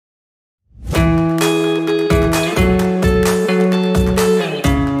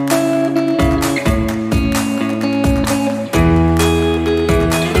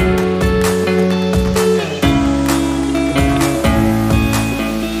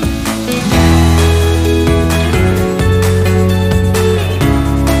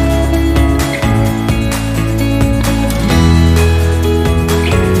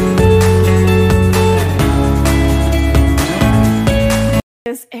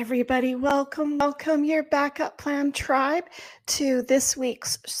everybody. Welcome your backup plan tribe to this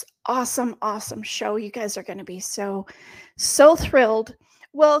week's awesome show. You guys are going to be so thrilled.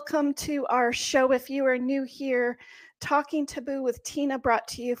 Welcome to our show. If you are new here, Talking Taboo with Tina, brought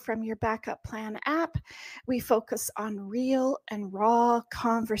to you from your backup plan app. We focus on real and raw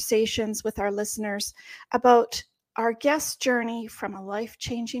conversations with our listeners about our guest journey from a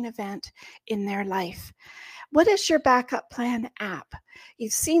life-changing event in their life. What is your backup plan app?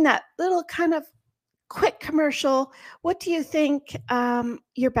 You've seen that little kind of quick commercial. What do you think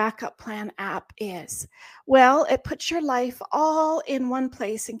your backup plan app is? Well, it puts your life all in one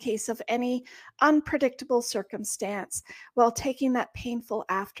place in case of any unpredictable circumstance while taking that painful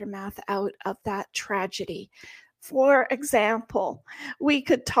aftermath out of that tragedy. For example, we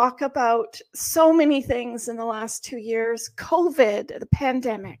could talk about so many things in the last 2 years: COVID, the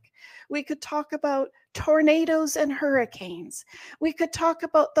pandemic. We could talk about tornadoes and hurricanes. We could talk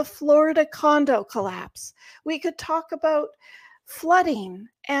about the Florida condo collapse. We could talk about flooding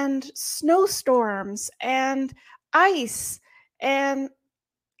and snowstorms and ice and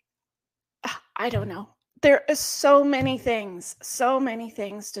I don't know. There are so many things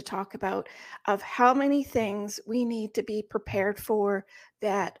to talk about, of how many things we need to be prepared for.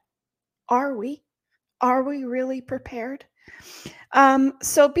 That are we? Are we really prepared?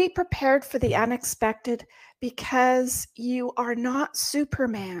 So be prepared for the unexpected, because you are not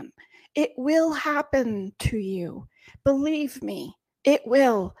Superman. It will happen to you. Believe me, it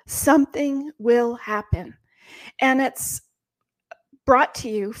will. Something will happen. And it's brought to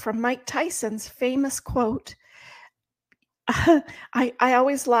you from Mike Tyson's famous quote. I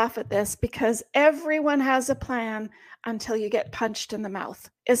always laugh at this, because everyone has a plan until you get punched in the mouth.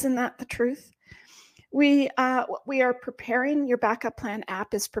 Isn't that the truth? We are preparing. Your backup plan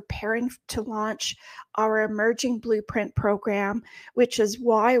app is preparing to launch our Emerging Blueprint program, which is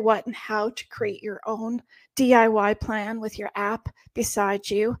why, what, and how to create your own DIY plan with your app beside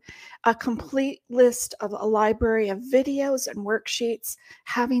you. A complete list of a library of videos and worksheets,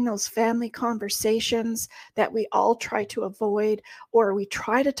 having those family conversations that we all try to avoid, or we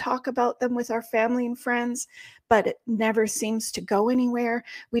try to talk about them with our family and friends, but it never seems to go anywhere.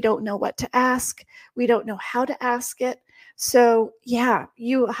 We don't know what to ask. We don't know how to ask it. So yeah,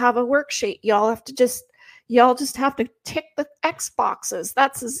 you have a worksheet. Y'all just have to tick the X boxes.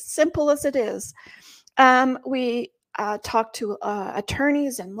 That's as simple as it is. We talk to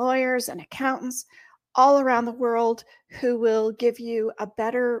attorneys and lawyers and accountants all around the world who will give you a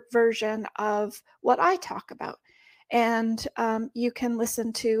better version of what I talk about. And you can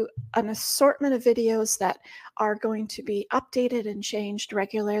listen to an assortment of videos that are going to be updated and changed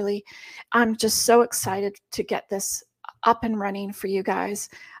regularly. I'm just so excited to get this up and running for you guys.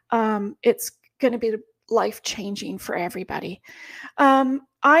 It's going to be life-changing for everybody.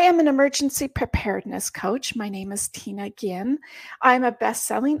 I am an emergency preparedness coach. My name is Tina Ginn. I'm a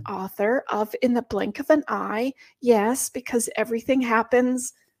best-selling author of In the Blink of an Eye. Yes, because everything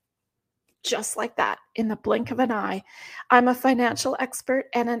happens just like that, in the blink of an eye. I'm a financial expert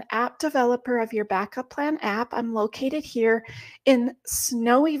and an app developer of your backup plan app. I'm located here in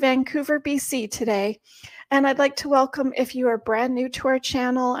snowy Vancouver, BC today. And I'd like to welcome, if you are brand new to our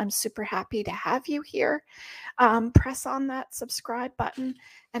channel, I'm super happy to have you here. Press on that subscribe button.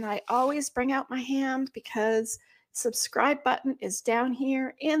 And I always bring out my hand, because subscribe button is down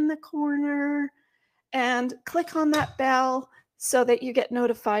here in the corner. And click on that bell so that you get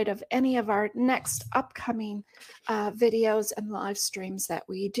notified of any of our next upcoming videos and live streams that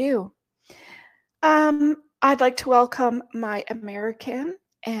we do. I'd like to welcome my American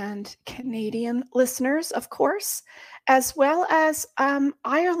and Canadian listeners, of course, as well as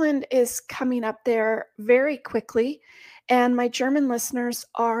Ireland is coming up there very quickly, and my German listeners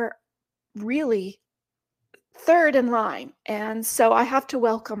are really third in line, and so I have to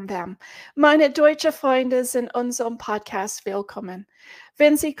welcome them. Meine deutsche Freunde sind unserem Podcast willkommen.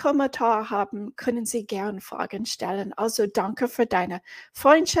 Wenn Sie Kommentare haben, können Sie gern Fragen stellen. Also danke für deine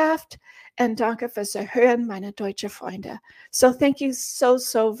Freundschaft and danke fürs Hören, meine deutsche Freunde. So thank you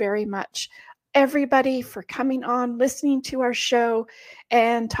so very much, everybody, for coming on, listening to our show,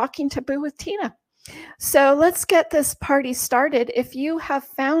 and Talking Taboo with Tina. So let's get this party started. If you have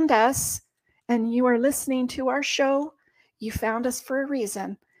found us and you are listening to our show, you found us for a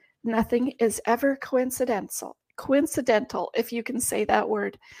reason. Nothing is ever coincidental, if you can say that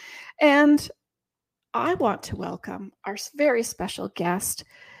word. And I want to welcome our very special guest.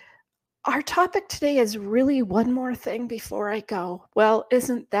 Our topic today is really one more thing before I go. Well,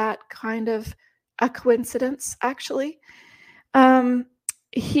 isn't that kind of a coincidence, actually?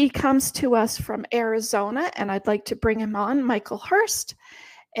 He comes to us from Arizona, and I'd like to bring him on, Michael Hurst.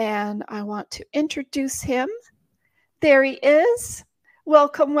 and I want to introduce him. There he is.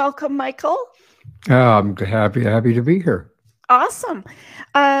 Welcome, welcome, Michael. I'm happy to be here. Awesome.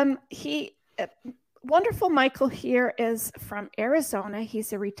 He wonderful Michael here is from Arizona.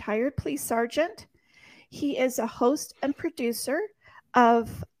 He's a retired police sergeant. He is a host and producer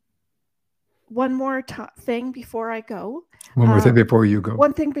of One More Thing Before I Go. One More Thing Before You Go.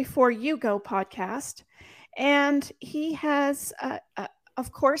 One Thing Before You Go podcast. And he has,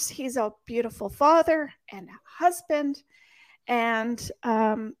 of course, he's a beautiful father and husband. And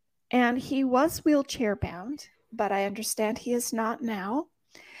he was wheelchair bound, but I understand he is not now.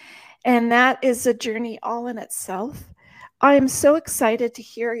 And that is a journey all in itself. I am so excited to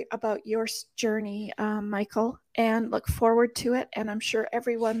hear about your journey, Michael, and look forward to it. And I'm sure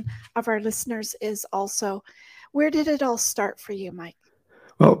every one of our listeners is also. Where did it all start for you, Mike?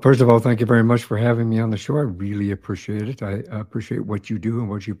 Well, first of all, thank you very much for having me on the show. I really appreciate it. I appreciate what you do and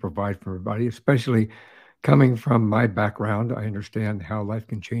what you provide for everybody, especially coming from my background. I understand how life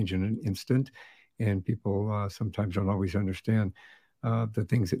can change in an instant, and people sometimes don't always understand the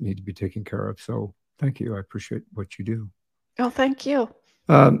things that need to be taken care of. So thank you. I appreciate what you do. Oh, thank you.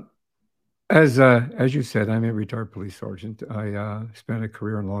 As you said, I'm a retired police sergeant. I spent a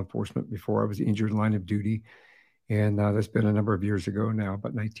career in law enforcement before I was injured in line of duty. And that's been a number of years ago now,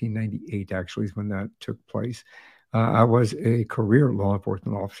 but 1998 actually is when that took place. I was a career law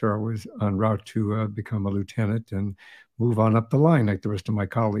enforcement officer. I was en route to become a lieutenant and move on up the line like the rest of my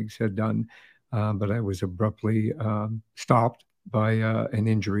colleagues had done. But I was abruptly stopped by an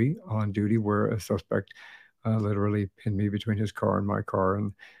injury on duty where a suspect literally pinned me between his car and my car.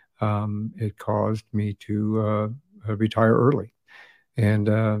 And it caused me to retire early. And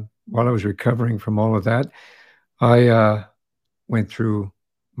while I was recovering from all of that, I went through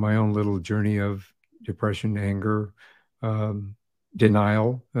my own little journey of depression, anger,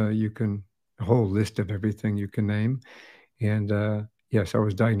 denial. A whole list of everything you can name. And yes, I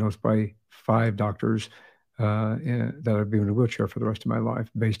was diagnosed by 5 doctors that I'd be in a wheelchair for the rest of my life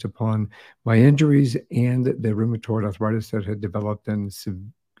based upon my injuries and the rheumatoid arthritis that had developed and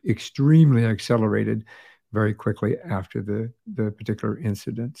extremely accelerated very quickly after the particular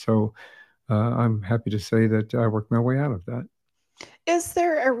incident. So I'm happy to say that I worked my way out of that. Is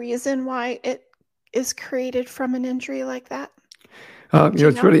there a reason why it is created from an injury like that?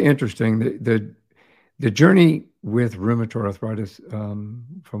 It's really interesting. The journey with rheumatoid arthritis,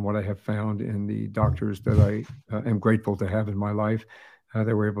 from what I have found in the doctors that I am grateful to have in my life,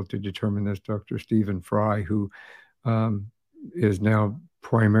 they were able to determine this. Dr. Stephen Fry, who is now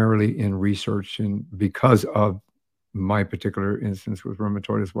primarily in research, and because of my particular instance with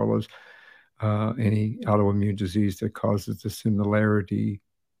rheumatoid, as well as any autoimmune disease that causes the similarity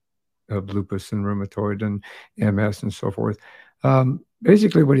of lupus and rheumatoid and MS and so forth.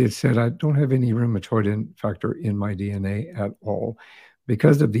 Basically what he had said, I don't have any rheumatoid factor in my DNA at all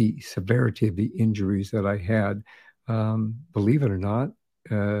because of the severity of the injuries that I had. Believe it or not,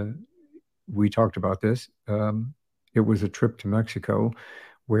 we talked about this. It was a trip to Mexico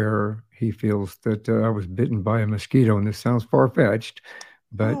where he feels that I was bitten by a mosquito, and this sounds far-fetched,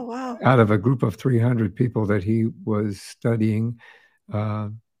 but out of a group of 300 people that he was studying,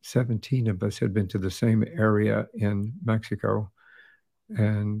 17 of us had been to the same area in Mexico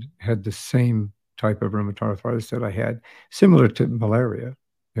and had the same type of rheumatoid arthritis that I had, similar to malaria,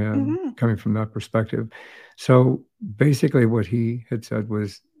 and coming from that perspective. So basically what he had said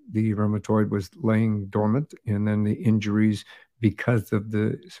was the rheumatoid was laying dormant, and then the injuries, because of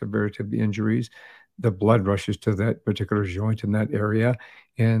the severity of the injuries, the blood rushes to that particular joint in that area,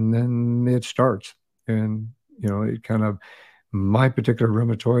 and then it starts. And, it kind of, my particular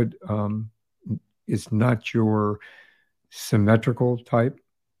rheumatoid is not your symmetrical type.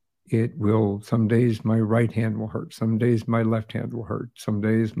 It will, some days my right hand will hurt. Some days my left hand will hurt. Some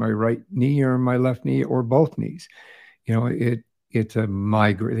days my right knee or my left knee or both knees. It's a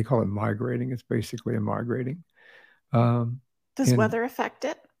migraine. They call it migrating. It's basically a migrating. Does weather affect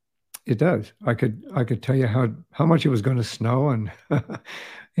it? It does. I could tell you how much it was going to snow and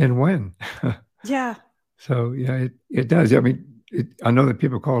and when. Yeah. So yeah, it does. I mean, I know that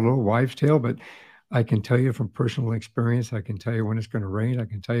people call it a little wives' tale, but I can tell you from personal experience. I can tell you when it's going to rain. I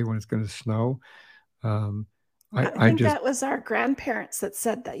can tell you when it's going to snow. I think that was our grandparents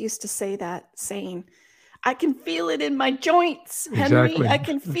that used to say that saying. I can feel it in my joints, Henry. Exactly. I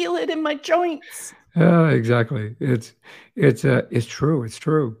can feel it in my joints. Exactly. It's true. It's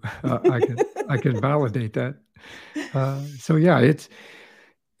true. I can validate that. So yeah,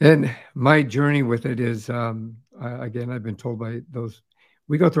 and my journey with it is, again, I've been told by those,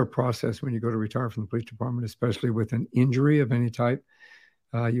 we go through a process when you go to retire from the police department, especially with an injury of any type.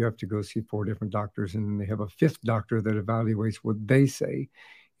 you have to go see 4 different doctors, and then they have a 5th doctor that evaluates what they say,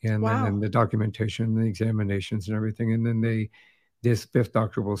 and then Wow. the documentation, the examinations, and everything, and then this 5th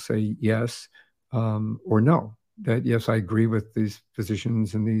doctor will say yes or no. That yes, I agree with these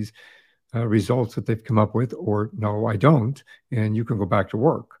physicians and these results that they've come up with, or no, I don't, and you can go back to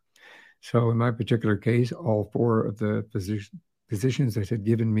work. So in my particular case, all 4 of the physicians that had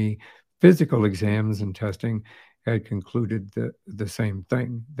given me physical exams and testing had concluded the same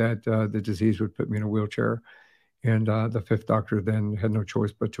thing, that the disease would put me in a wheelchair. And the 5th doctor then had no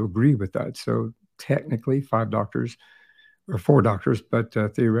choice but to agree with that. So technically 5 doctors, or 4 doctors, but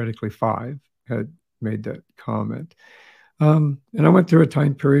theoretically 5 had made that comment. And I went through a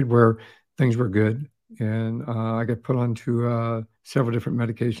time period where things were good, and I got put onto several different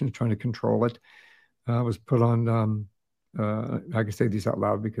medications trying to control it. I was put on, I can say these out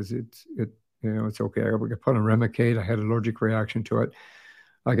loud because it's okay. I got put on Remicade. I had an allergic reaction to it.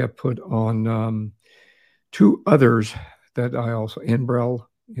 I got put on 2 others that I also, Enbrel,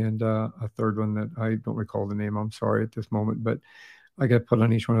 and a third one that I don't recall the name. I'm sorry at this moment, but I got put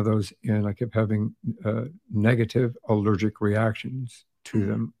on each one of those, and I kept having negative allergic reactions to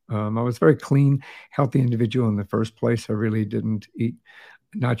them. I was a very clean, healthy individual in the first place. I really didn't eat,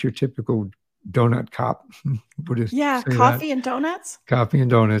 not your typical donut cop. Yeah, coffee and donuts. Coffee and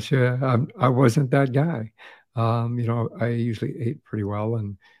donuts. Yeah, I wasn't that guy. I usually ate pretty well,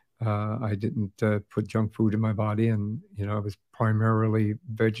 and I didn't put junk food in my body, and I was primarily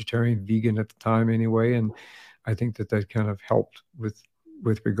vegetarian, vegan at the time anyway, and I think that kind of helped with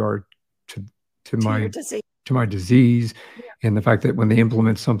regard to my disease, and the fact that when they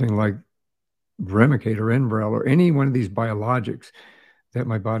implement something like Remicade or Enbrel or any one of these biologics, that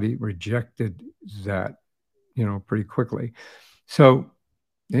my body rejected that, pretty quickly. So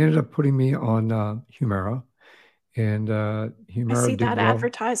they ended up putting me on Humira, and Humira. I see that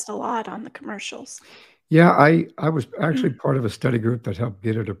advertised a lot on the commercials. Yeah, I was actually part of a study group that helped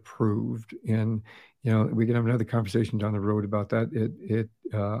get it approved, and we can have another conversation down the road about that.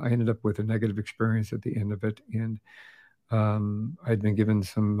 I ended up with a negative experience at the end of it, and I'd been given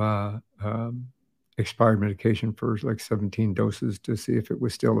some expired medication for like 17 doses to see if it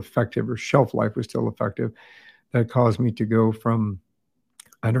was still effective or shelf life was still effective. That caused me to go from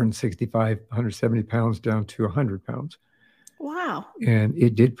 165, 170 pounds down to 100 pounds. Wow. And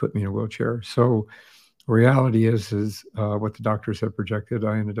it did put me in a wheelchair. So reality is what the doctors had projected.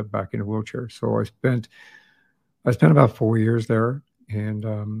 I ended up back in a wheelchair. So I spent about 4 years there,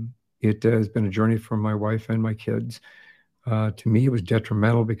 and it has been a journey for my wife and my kids. To me, it was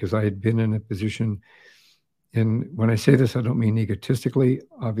detrimental because I had been in a position, and when I say this, I don't mean egotistically.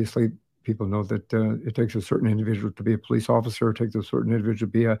 Obviously, people know that it takes a certain individual to be a police officer. It takes a certain individual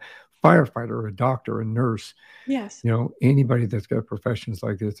to be a firefighter, a doctor, a nurse. Yes. Anybody that's got professions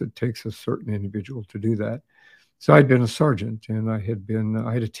like this, it takes a certain individual to do that. So I'd been a sergeant, and I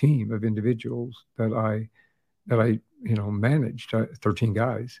had a team of individuals that I managed, 13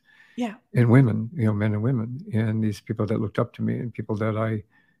 guys. Yeah. And women, men and women, and these people that looked up to me, and people that I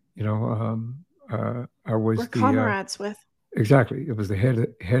was We're comrades with. Exactly. It was the head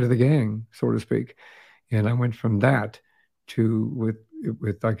of the gang, so to speak. And I went from that to with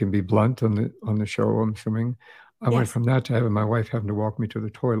I can be blunt on the show, I'm assuming. I went from that to having my wife having to walk me to the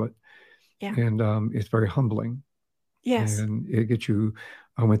toilet. Yeah. And it's very humbling. Yes. And it gets you.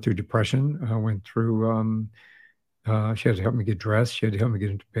 I went through depression. I went through. She had to help me get dressed. She had to help me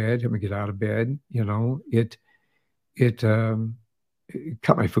get into bed, help me get out of bed. It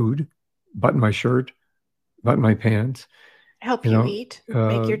cut my food, buttoned my shirt, buttoned my pants. Help you eat,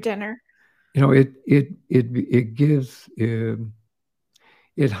 make your dinner. It gives,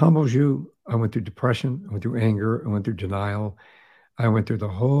 it humbles you. I went through depression. I went through anger. I went through denial. I went through the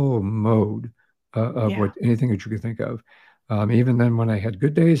whole mode of anything that you could think of. Even then, when I had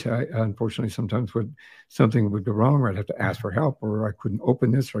good days, I unfortunately sometimes something would go wrong, or I'd have to ask for help, or I couldn't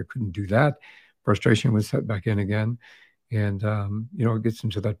open this, or I couldn't do that. Frustration would set back in again. And, it gets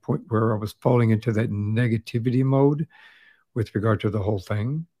into that point where I was falling into that negativity mode with regard to the whole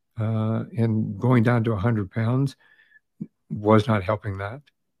thing. And going down to 100 pounds was not helping that.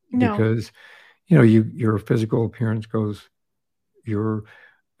 No. Because, your physical appearance goes, your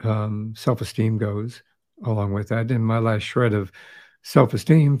self-esteem goes along with that. And my last shred of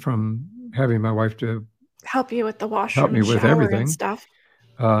self-esteem from having my wife to help you with the washroom, help me with everything and stuff.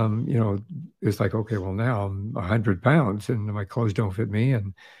 It's like, okay, well, now I'm 100 pounds and my clothes don't fit me,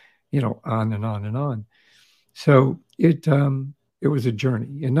 and on and on and on. So it was a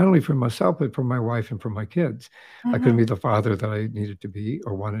journey, and not only for myself, but for my wife and for my kids. I couldn't be the father that I needed to be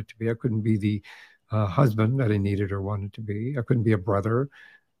or wanted to be. I couldn't be the husband that I needed or wanted to be. I couldn't be a brother.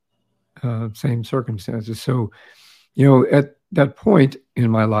 Same circumstances. So, at that point in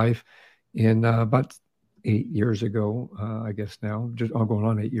my life, in about 8 years ago, I guess now, just I'm going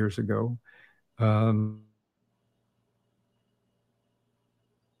on 8 years ago.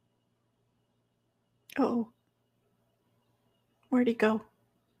 Oh, where'd he go?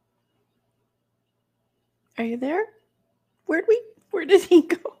 Are you there? Where did he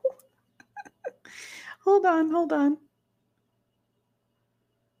go? Hold on.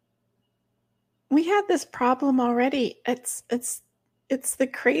 We had this problem already. It's the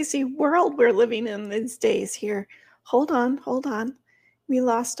crazy world we're living in these days here. Hold on. We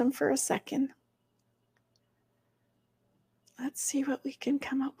lost him for a second. Let's see what we can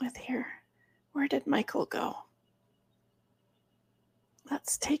come up with here. Where did Michael go?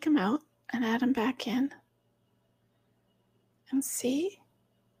 Let's take him out and add him back in. And see.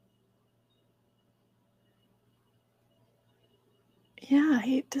 Yeah,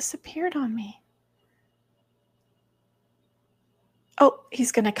 he disappeared on me. Oh,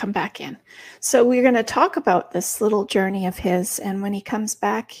 he's going to come back in. So we're going to talk about this little journey of his. And when he comes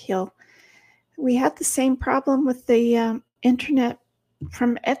back, we had the same problem with the internet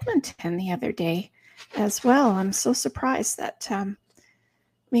from Edmonton the other day as well. I'm so surprised that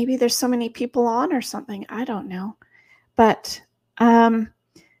maybe there's so many people on or something. I don't know. But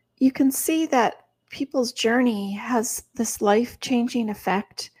you can see that people's journey has this life-changing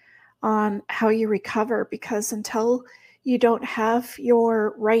effect on how you recover, because until you don't have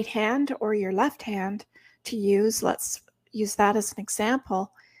your right hand or your left hand to use, let's use that as an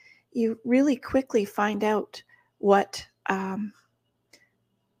example, you really quickly find out what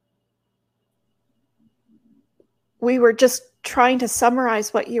we were just trying to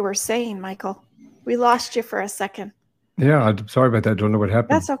summarize what you were saying, Michael. We lost you for a second. Yeah, I'm sorry about that. Don't know what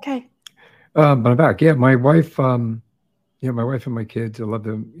happened. That's okay. But I'm back. Yeah, my wife, my wife and my kids, I love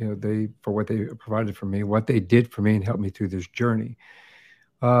them, for what they provided for me, what they did for me and helped me through this journey.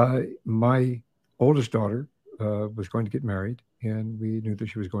 My oldest daughter was going to get married, and we knew that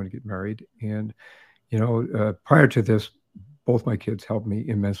she was going to get married. And, prior to this, both my kids helped me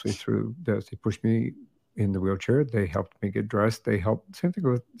immensely through this. They pushed me in the wheelchair. They helped me get dressed. They helped,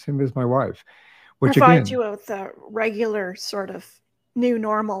 same as my wife. Which provide again, you with a regular sort of new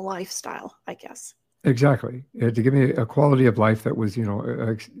normal lifestyle, I guess. Exactly. To give me a quality of life that was,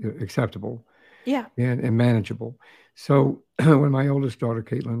 acceptable. Yeah. And manageable. So when my oldest daughter,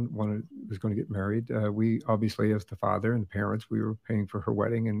 Caitlin, was going to get married, we obviously, as the father and the parents, we were paying for her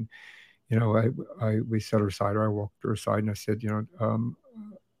wedding. And, we set her aside, or I walked her aside, and I said,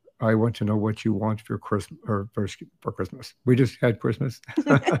 I want to know what you want for Christmas, or for Christmas. We just had Christmas.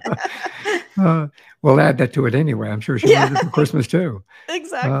 We'll add that to it anyway. I'm sure she wanted it for Christmas too.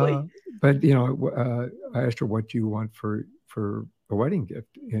 Exactly. But I asked her, what do you want for a wedding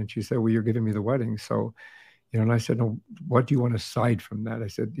gift? And she said, well, you're giving me the wedding. So, and I said, no, what do you want aside from that? I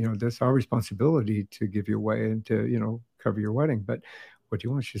said, that's our responsibility to give you away and to, cover your wedding. But what do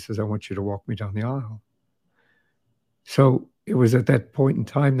you want? She says, I want you to walk me down the aisle. So it was at that point in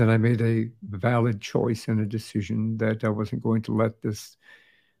time that I made a valid choice and a decision that I wasn't going to let this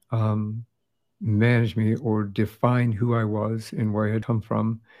manage me or define who I was and where I had come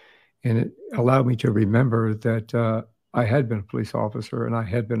from. And it allowed me to remember that I had been a police officer and I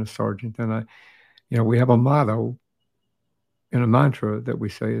had been a sergeant. And we have a motto and a mantra that we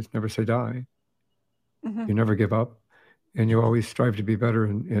say is never say die. Mm-hmm. You never give up, and you always strive to be better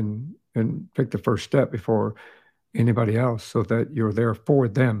and take the first step before anybody else, so that you're there for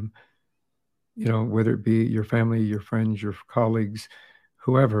them, whether it be your family, your friends, your colleagues,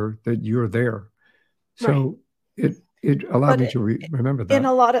 whoever, that you're there. So right. It allowed me to remember that. In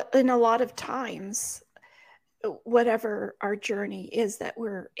a lot of times, whatever our journey is that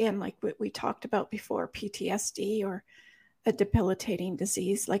we're in, like what we talked about before, PTSD or a debilitating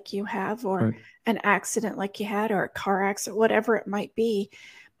disease like you have, or an accident like you had, or a car accident, whatever it might be,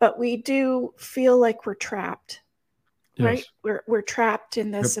 but we do feel like we're trapped. Yes. Right? We're trapped in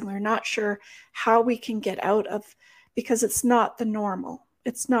this, and we're not sure how we can get out of, because it's not the normal.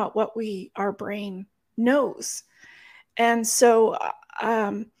 It's not what our brain knows. And so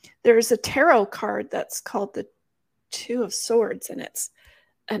there's a tarot card that's called the Two of Swords, and it's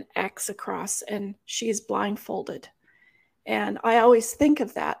an X across, and she's blindfolded. And I always think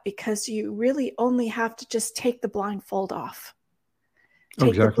of that, because you really only have to just take the blindfold off.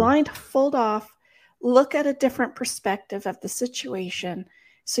 Take the blindfold off, look at a different perspective of the situation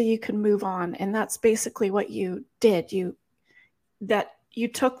so you can move on. And that's basically what you did. You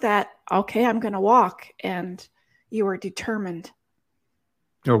took that, okay, I'm going to walk, and you were determined.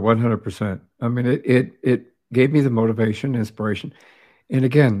 No, 100%. I mean, it gave me the motivation, inspiration. And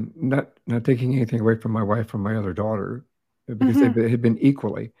again, not taking anything away from my wife or my other daughter, because Hmm. they had been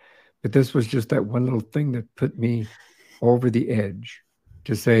equally, but this was just that one little thing that put me over the edge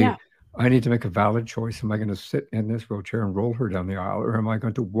to Yeah. say, I need to make a valid choice. Am I going to sit in this wheelchair and roll her down the aisle, or am I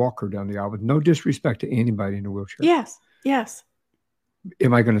going to walk her down the aisle with no disrespect to anybody in a wheelchair? Yes. Yes.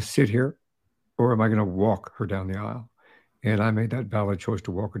 Am I going to sit here, or am I going to walk her down the aisle? And I made that valid choice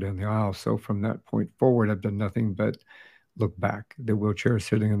to walk her down the aisle. So from that point forward, I've done nothing but look back. The wheelchair is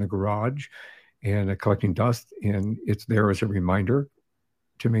sitting in the garage and collecting dust, and it's there as a reminder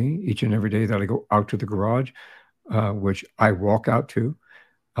to me each and every day that I go out to the garage, which I walk out to.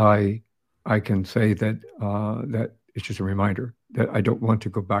 I I can say that that it's just a reminder that I don't want to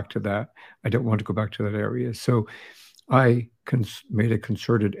go back to that. I don't want to go back to that area. So I made a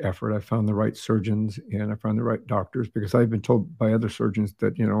concerted effort. I found the right surgeons and I found the right doctors because I've been told by other surgeons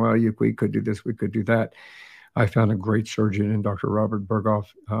that, well, we could do this, we could do that. I found a great surgeon in Dr. Robert Berghoff.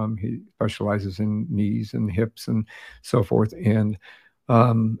 He specializes in knees and hips and so forth. And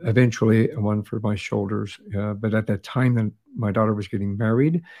eventually one for my shoulders. But at that time that my daughter was getting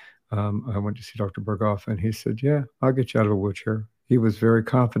married, I went to see Dr. Berghoff and he said, yeah, I'll get you out of a wheelchair. He was very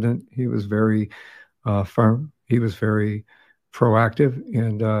confident. He was very firm. He was very proactive.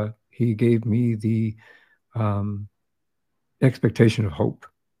 And he gave me the um, expectation of hope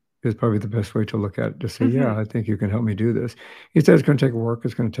is probably the best way to look at it, to say, Hmm. yeah, I think you can help me do this. He said, it's going to take work.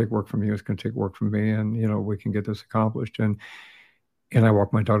 It's going to take work from you. It's going to take work from me. And, we can get this accomplished. And I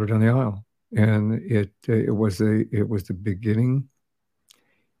walked my daughter down the aisle and it was the beginning.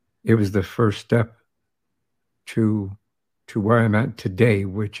 It was the first step to where I'm at today,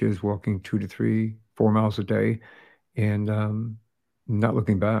 which is walking 2 to 3, 4 miles a day and not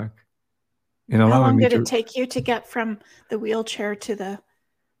looking back and How allowing long me did it to, take you to get from the wheelchair to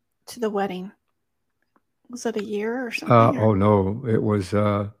the wedding? Was it a year or something? Or? oh no, it was,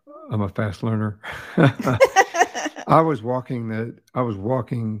 I'm a fast learner. I was walking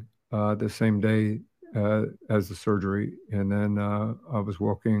the same day as the surgery, and then I was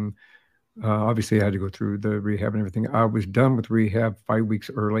walking. Obviously, I had to go through the rehab and everything. I was done with rehab 5 weeks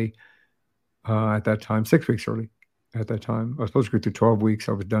early at that time, 6 weeks early at that time. I was supposed to go through 12 weeks.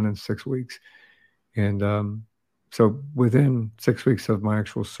 I was done in 6 weeks, and so within 6 weeks of my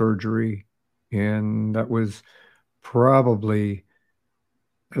actual surgery, and probably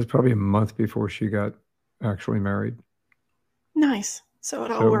that was probably a month before she got actually married. Nice. So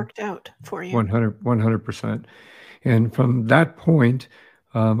it all So worked out for you. 100%. And from that point,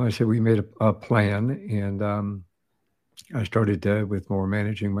 I said we made a plan, and I started with more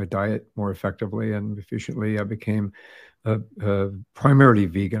managing my diet more effectively and efficiently. I became primarily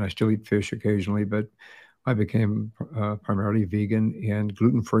vegan. I still eat fish occasionally, but I became primarily vegan and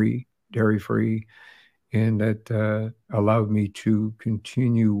gluten-free, dairy-free, and that allowed me to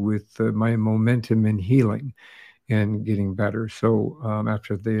continue with my momentum in healing and getting better. So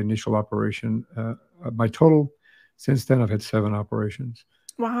after the initial operation, my total since then, I've had 7 operations.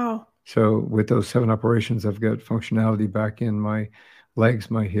 Wow. So with those 7 operations, I've got functionality back in my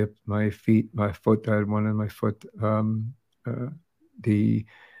legs, my hip, my feet, my foot. I had one in my foot. The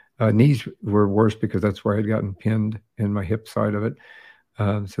knees were worse because that's where I had gotten pinned in my hip side of it.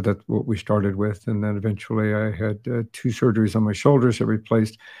 So that's what we started with. And then eventually I had 2 surgeries on my shoulders that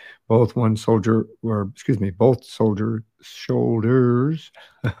replaced both both shoulders.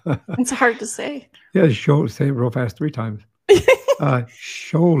 It's hard to say. Yeah, say it real fast 3 times.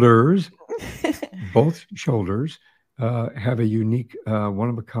 Shoulders, both shoulders have a unique,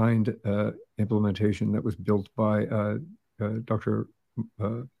 one-of-a-kind implementation that was built by Dr.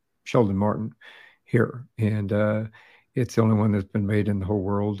 Sheldon Martin here. And it's the only one that's been made in the whole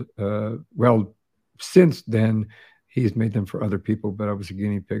world. Well, since then, he's made them for other people, but I was a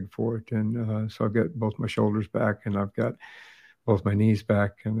guinea pig for it. And so I've got both my shoulders back, and I've got both my knees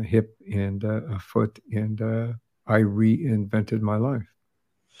back, and a hip, and a foot, and I reinvented my life.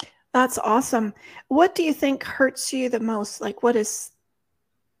 That's awesome. What do you think hurts you the most? Like, what is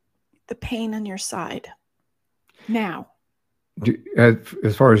the pain in your side now?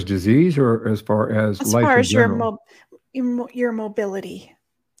 As far as disease, or as far as life in general? Your mobility.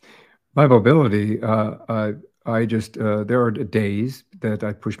 My mobility, I just, there are days that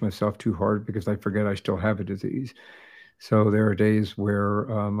I push myself too hard because I forget I still have a disease. So there are days where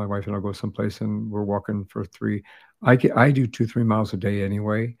my wife and I go someplace and we're walking for I do 2, 3 miles a day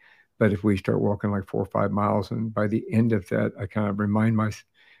anyway. But if we start walking like 4 or 5 miles, and by the end of that, I kind of remind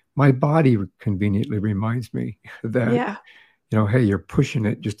my body conveniently reminds me that, Yeah. hey, you're pushing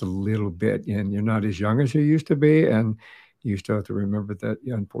it just a little bit and you're not as young as you used to be. And you still have to remember that,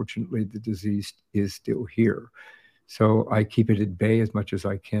 unfortunately, the disease is still here. So I keep it at bay as much as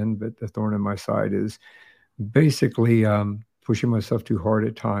I can, but the thorn in my side is basically pushing myself too hard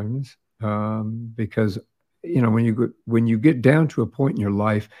at times, because when you get down to a point in your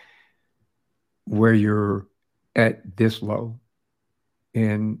life where you're at this low,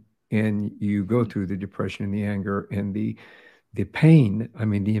 and you go through the depression and the anger and the pain, I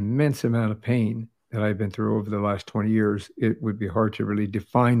mean, the immense amount of pain that I've been through over the last 20 years, it would be hard to really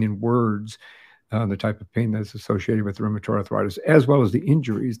define in words the type of pain that's associated with rheumatoid arthritis, as well as the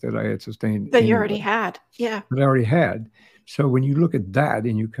injuries that I had sustained. That you already had. Yeah. That I already had. So when you look at that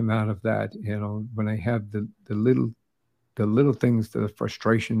and you come out of that, when I have the little things, the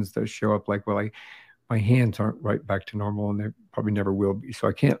frustrations that show up, like, well, my hands aren't right back to normal, and they probably never will be. So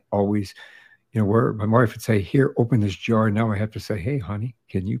I can't always, where my wife would say, here, open this jar. Now I have to say, hey, honey,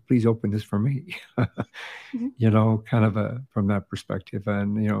 can you please open this for me? Kind of from that perspective.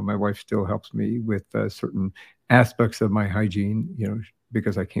 And, my wife still helps me with certain aspects of my hygiene,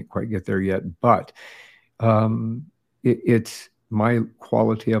 because I can't quite get there yet. But it's my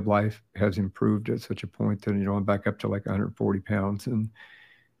quality of life has improved at such a point that, I'm back up to like 140 pounds. And,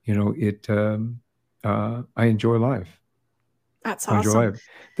 I enjoy life. That's awesome. I enjoy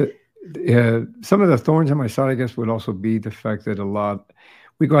life. Some of the thorns on my side, I guess, would also be the fact that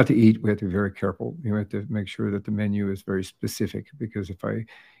we go out to eat, we have to be very careful. We have to make sure that the menu is very specific, because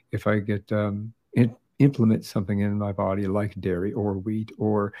if I get implement something in my body like dairy or wheat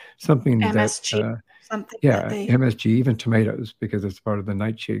or something MSG, something MSG, even tomatoes, because it's part of the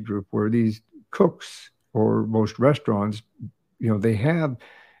nightshade group, where these cooks or most restaurants, they have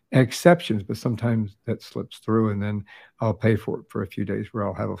exceptions, but sometimes that slips through, and then I'll pay for it for a few days where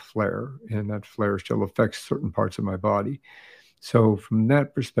I'll have a flare, and that flare still affects certain parts of my body. So from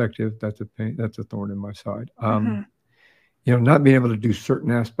that perspective, that's a thorn in my side. Not being able to do certain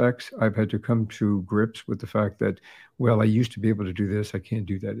aspects, I've had to come to grips with the fact that, well, I used to be able to do this, I can't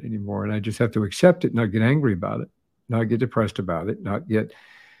do that anymore, and I just have to accept it, not get angry about it, not get depressed about it, not get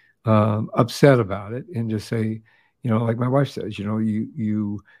upset about it, and just say, like my wife says,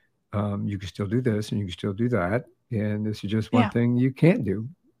 you can still do this and you can still do that. And this is just one thing you can't do.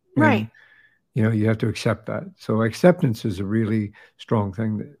 Right. And, you have to accept that. So acceptance is a really strong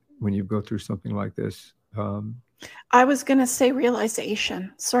thing that when you go through something like this. I was going to say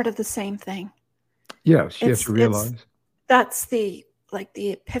realization, sort of the same thing. Yes, you have to realize. That's the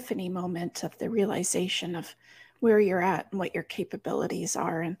epiphany moment of the realization of where you're at and what your capabilities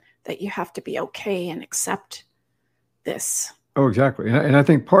are, and that you have to be okay and accept this. Oh, exactly. And I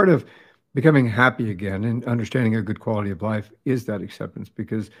think part of becoming happy again and understanding a good quality of life is that acceptance,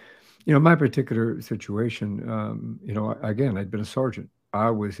 because, my particular situation, again, I'd been a sergeant. I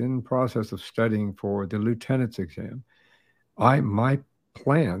was in the process of studying for the lieutenant's exam. My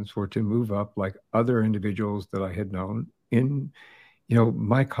plans were to move up like other individuals that I had known in,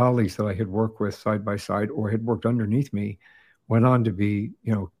 my colleagues that I had worked with side by side or had worked underneath me went on to be,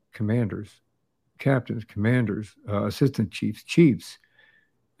 commanders, captains, commanders, assistant chiefs,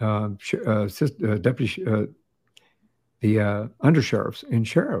 deputy, the undersheriffs and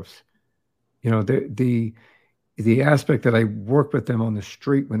sheriffs. The aspect that I worked with them on the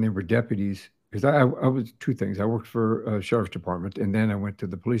street when they were deputies, because I was two things. I worked for a sheriff's department, and then I went to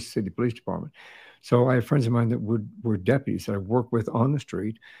the city police department. So I have friends of mine that were deputies that I worked with on the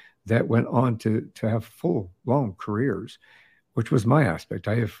street that went on to have full, long careers, which was my aspect.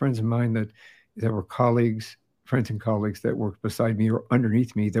 I have friends of mine that were friends and colleagues that worked beside me or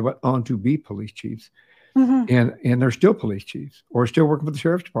underneath me that went on to be police chiefs. And they're still police chiefs or still working for the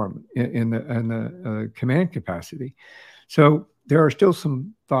sheriff's department in the command capacity. So there are still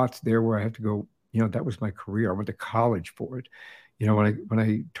some thoughts there where I have to go, that was my career. I went to college for it. When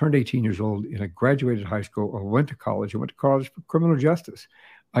I turned 18 years old and I graduated high school, I went to college for criminal justice.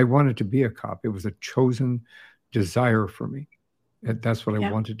 I wanted to be a cop. It was a chosen desire for me. That's what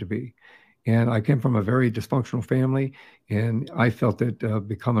I wanted to be. And I came from a very dysfunctional family, and I felt that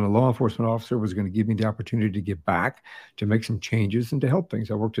becoming a law enforcement officer was going to give me the opportunity to give back, to make some changes, and to help things.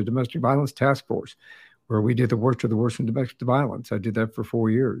 I worked at Domestic Violence Task Force, where we did the worst of the worst in domestic violence. I did that for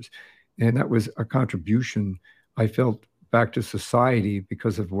 4 years. And that was a contribution I felt back to society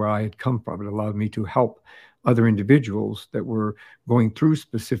because of where I had come from. It allowed me to help other individuals that were going through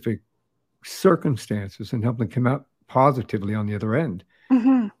specific circumstances and help them come out positively on the other end.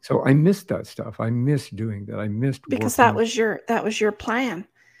 So I missed that stuff. I missed doing that. I missed because that was your plan.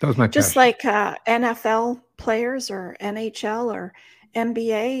 That was my just passion. Like NFL players or NHL or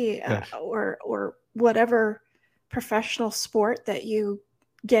NBA Yes. or whatever professional sport that you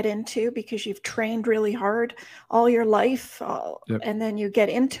get into because you've trained really hard all your life. Yep. And then you get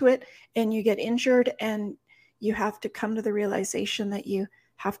into it and you get injured and you have to come to the realization that you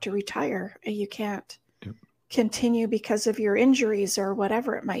have to retire. You can't continue because of your injuries or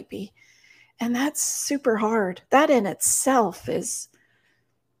whatever it might be. And that's super hard. That in itself is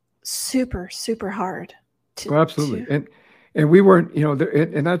super, super hard. Absolutely. And we weren't,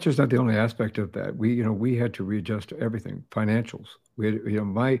 and that's just not the only aspect of that. We had to readjust to everything, financials. We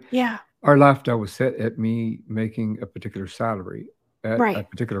had, our lifestyle was set at me making a particular salary at a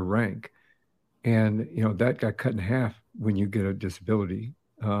particular rank. And, that got cut in half when you get a disability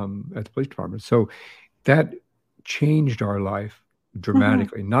at the police department. So that changed our life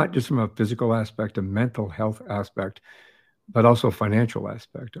dramatically, not just from a physical aspect, a mental health aspect, but also a financial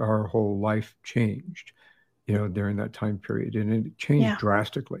aspect. Our whole life changed, during that time period, and it changed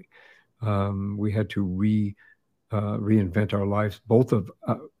drastically. We had to reinvent our lives. Both of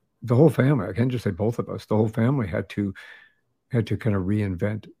the whole family. I can't just say both of us. The whole family had to kind of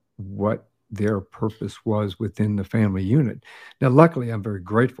reinvent what their purpose was within the family unit. Now, luckily, I'm very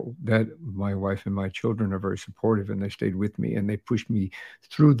grateful that my wife and my children are very supportive, and they stayed with me and they pushed me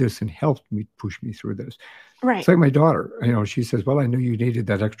through this and helped me push me through this. Right. It's like my daughter, she says, "Well, I knew you needed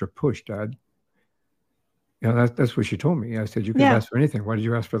that extra push, Dad." That's what she told me. I said, "You could ask for anything. Why did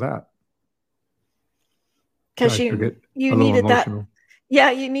you ask for that?" Because you needed emotional.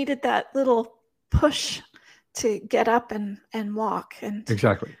 You needed that little push to get up and walk. And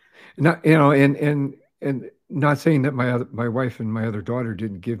exactly. Not, and not saying that my wife and my other daughter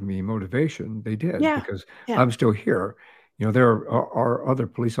didn't give me motivation. They did, because I'm still here. There are other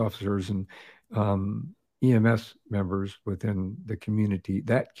police officers and EMS members within the community,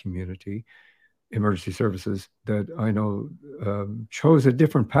 emergency services, that I know chose a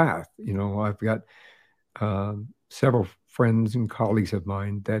different path. I've got several friends and colleagues of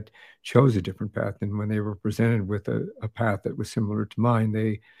mine that chose a different path, and when they were presented with a path that was similar to mine,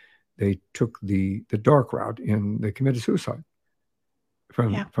 they took the dark route and they committed suicide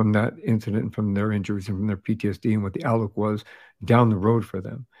from that incident and from their injuries and from their PTSD and what the outlook was down the road for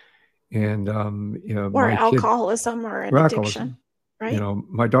them. And or alcoholism or an addiction, right?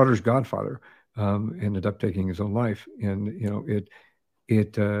 My daughter's godfather ended up taking his own life, and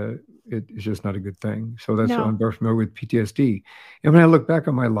it's just not a good thing. So that's why I'm very familiar with PTSD. And when I look back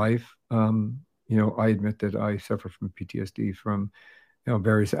on my life, I admit that I suffer from PTSD from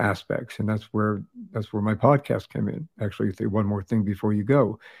various aspects, and that's where my podcast came in. Actually, one more thing before you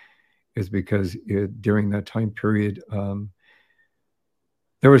go is because during that time period,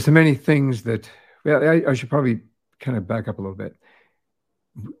 there were so many things that I should probably kind of back up a little bit.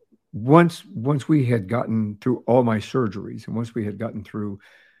 Once we had gotten through all my surgeries, and once we had gotten through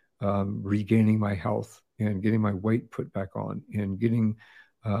regaining my health and getting my weight put back on and getting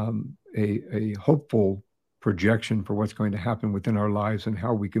a hopeful projection for what's going to happen within our lives and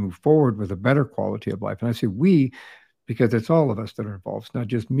how we can move forward with a better quality of life. And I say we, because it's all of us that are involved. It's not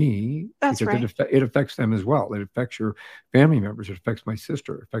just me. That's right. It affects them as well. It affects your family members. It affects my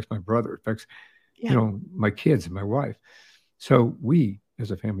sister. It affects my brother. It affects, my kids and my wife. So we,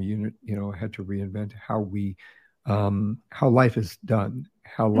 as a family unit, had to reinvent how life is done,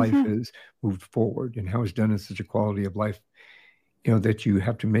 how life is moved forward, and how it's done in such a quality of life, that you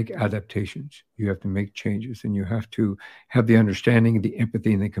have to make adaptations, you have to make changes, and you have to have the understanding, the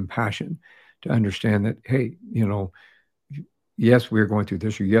empathy, and the compassion to understand that, hey, yes, we're going through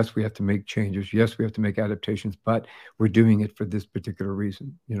this, or yes, we have to make changes, yes, we have to make adaptations, but we're doing it for this particular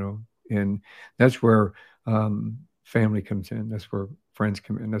reason, and that's where family comes in, that's where friends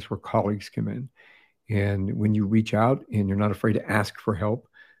come in, that's where colleagues come in. And when you reach out and you're not afraid to ask for help,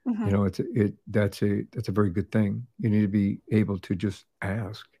 that's a very good thing. You need to be able to just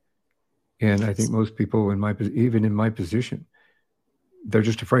ask. And I think most people even in my position, they're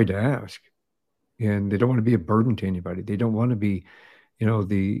just afraid to ask, and they don't want to be a burden to anybody. They don't want to be,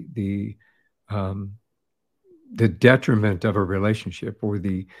 the detriment of a relationship, or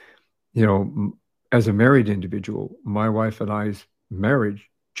as a married individual, my wife and I's marriage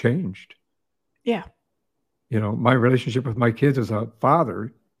changed. Yeah. My relationship with my kids as a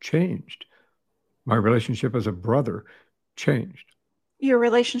father changed. My relationship as a brother changed. Your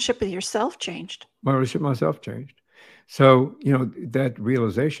relationship with yourself changed. My relationship with myself changed. So, that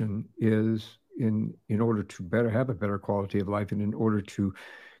realization is in order to have a better quality of life, and in order to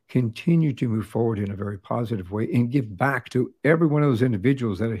continue to move forward in a very positive way and give back to every one of those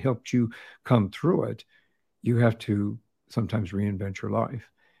individuals that have helped you come through it, you have to sometimes reinvent your life.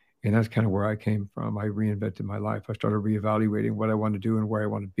 And that's kind of where I came from. I reinvented my life. I started reevaluating what I want to do and where I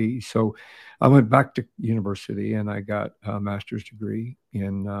want to be. So I went back to university and I got a master's degree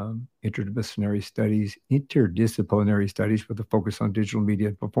in interdisciplinary studies with a focus on digital media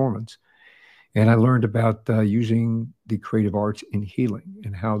and performance. And I learned about using the creative arts in healing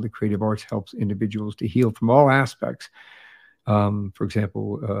and how the creative arts helps individuals to heal from all aspects. For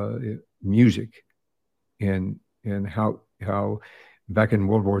example, music and how back in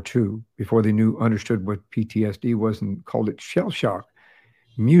World War II, before they understood what PTSD was and called it shell shock,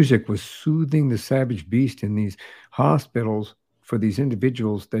 music was soothing the savage beast in these hospitals for these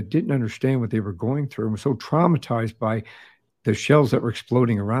individuals that didn't understand what they were going through and were so traumatized by the shells that were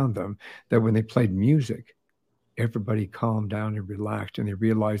exploding around them that when they played music, everybody calmed down and relaxed, and they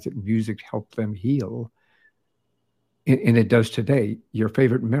realized that music helped them heal. And it does today. Your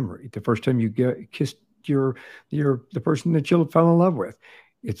favorite memory, the first time you kissed the person that you fell in love with,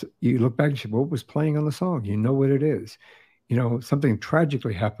 you look back and say, what was playing on the song? You know what it is. Something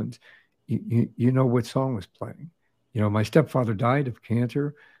tragically happens. You know what song was playing. My stepfather died of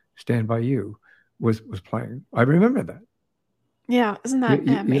cancer. Stand By You was playing. I remember that. Yeah, isn't that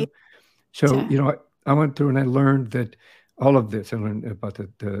amazing? So, I went through and I learned that all of this. I learned about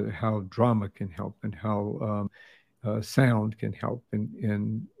how drama can help and how sound can help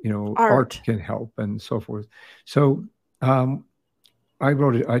and art can help and so forth. So I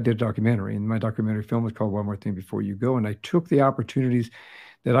did a documentary, and my documentary film was called One More Thing Before You Go. And I took the opportunities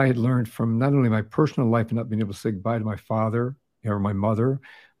that I had learned from not only my personal life and not being able to say goodbye to my father or my mother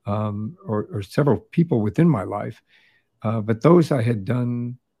or several people within my life, but those I had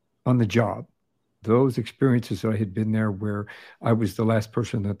done on the job, those experiences that I had been there where I was the last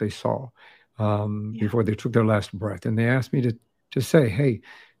person that they saw before they took their last breath. And they asked me to say, hey,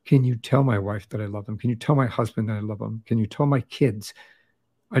 can you tell my wife that I love them? Can you tell my husband that I love them? Can you tell my kids?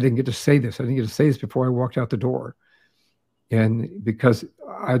 I didn't get to say this. I didn't get to say this before I walked out the door. And because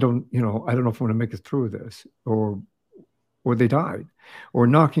I don't know if I'm going to make it through this, or they died, or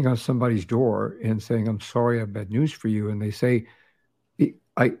knocking on somebody's door and saying, I'm sorry, I have bad news for you. And they say,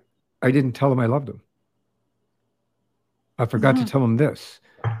 I didn't tell them I loved them. I forgot to tell them this.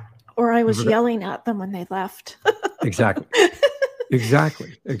 Or I was yelling at them when they left. Exactly.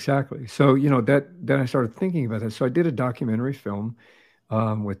 So, then I started thinking about that. So I did a documentary film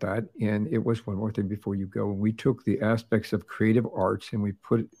with that, and it was One More Thing Before You Go. And we took the aspects of creative arts and we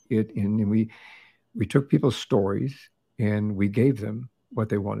put it in, and we took people's stories and we gave them what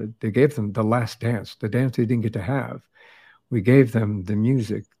they wanted. They gave them the last dance, the dance they didn't get to have. We gave them the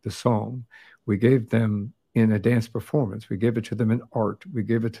music, the song. We gave them in a dance performance. We gave it to them in art. We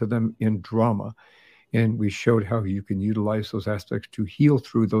gave it to them in drama. And we showed how you can utilize those aspects to heal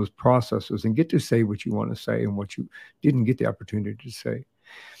through those processes and get to say what you want to say and what you didn't get the opportunity to say.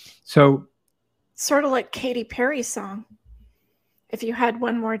 So, sort of like Katy Perry's song. If you had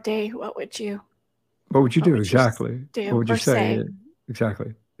one more day, what would you do? Exactly. What would you say?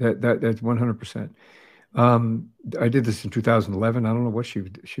 Exactly. That's 100%. I did this in 2011. I don't know what she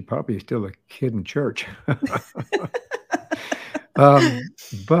probably is still a kid in church.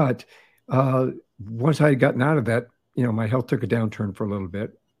 But once I had gotten out of that, my health took a downturn for a little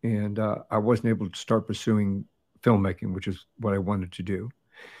bit, and I wasn't able to start pursuing filmmaking, which is what I wanted to do.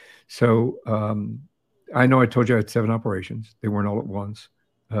 So I know I told you I had 7 operations. They weren't all at once.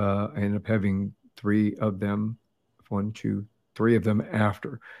 I ended up having 3 of them, 3 of them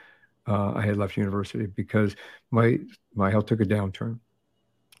after I had left university because my health took a downturn.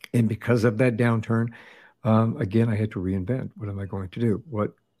 And because of that downturn, again, I had to reinvent. What am I going to do?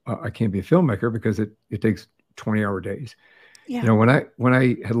 I can't be a filmmaker because it takes 20-hour days. Yeah. When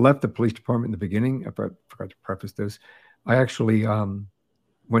I had left the police department in the beginning, I forgot to preface this, I actually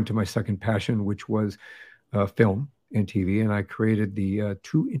went to my second passion, which was film and TV. And I created the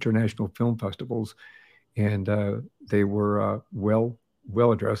 2 international film festivals, and they were well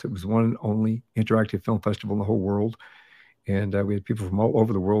addressed. It was one and only interactive film festival in the whole world. And we had people from all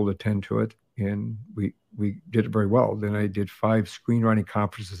over the world attend to it. And we did it very well. Then I did 5 screenwriting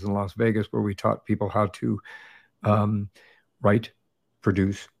conferences in Las Vegas where we taught people how to write,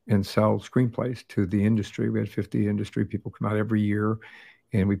 produce, and sell screenplays to the industry. We had 50 industry people come out every year,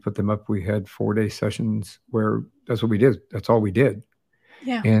 and we put them up. We had 4-day sessions where that's what we did. That's all we did.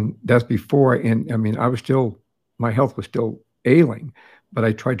 Yeah. And that's before, and I mean, my health was still ailing, but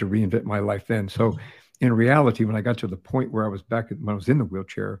I tried to reinvent my life then. So in reality, when I got to the point where I was when I was in the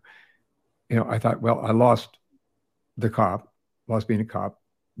wheelchair, I thought, well, I lost being a cop.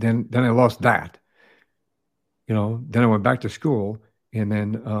 Then I lost that. Then I went back to school, and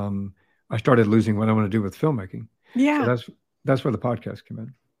then I started losing what I want to do with filmmaking. Yeah. So that's where the podcast came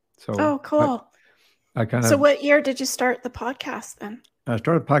in. So Oh, cool. I kind So of what year did you start the podcast then? I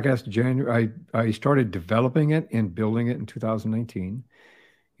started podcast in January. I started developing it and building it in 2019,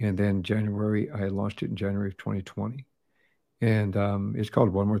 and then January I launched it in January of 2020. And it's called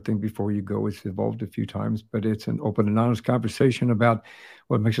One More Thing Before You Go. It's evolved a few times, but it's an open and honest conversation about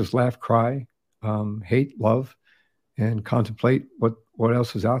what makes us laugh, cry, hate, love, and contemplate what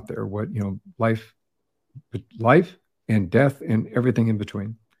else is out there. What life and death and everything in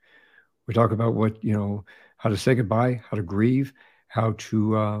between. We talk about how to say goodbye, how to grieve, how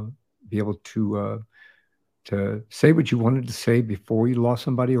to be able to say what you wanted to say before you lost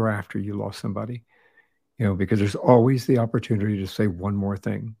somebody or after you lost somebody. Because there's always the opportunity to say one more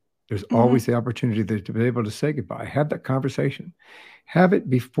thing. There's always the opportunity to be able to say goodbye. Have that conversation. Have it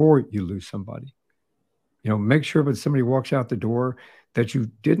before you lose somebody. Make sure when somebody walks out the door that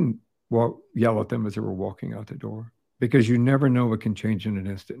you didn't yell at them as they were walking out the door, because you never know what can change in an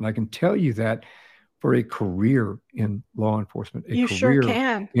instant. And I can tell you that for a career in law enforcement, You sure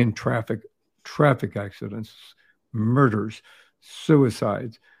can. in traffic accidents, murders,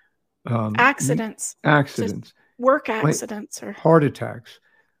 suicides, accidents, work accidents, or heart attacks.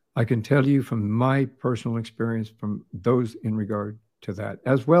 I can tell you from my personal experience from those in regard to that,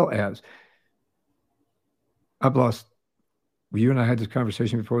 as well as I've lost, you and I had this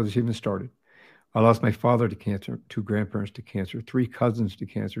conversation before this even started. I lost my father to cancer, 2 grandparents to cancer, 3 cousins to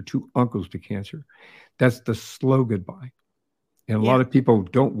cancer, 2 uncles to cancer. That's the slow goodbye. And a lot of people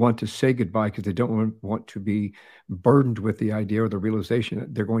don't want to say goodbye because they don't want to be burdened with the idea or the realization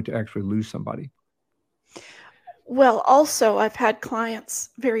that they're going to actually lose somebody. Well, also, I've had clients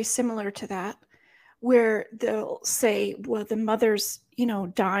very similar to that, where they'll say, well, the mother's,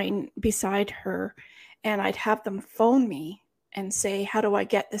 dying beside her, and I'd have them phone me and say, how do I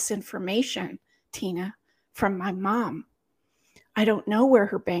get this information, Tina, from my mom? I don't know where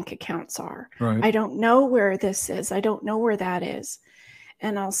her bank accounts are. Right. I don't know where this is. I don't know where that is.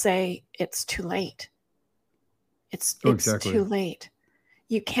 And I'll say, it's too late. It's too late.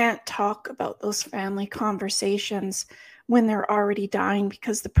 You can't talk about those family conversations when they're already dying,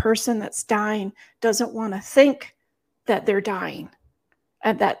 because the person that's dying doesn't want to think that they're dying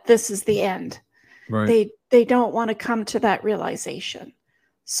and that this is the end. Right. They don't want to come to that realization.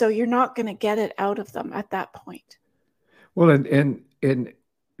 So you're not going to get it out of them at that point. Well, and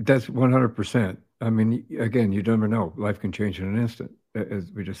that's 100%. I mean, again, you never know. Life can change in an instant.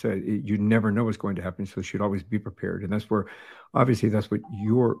 As we just said, you never know what's going to happen. So you should always be prepared. And that's where, obviously, that's what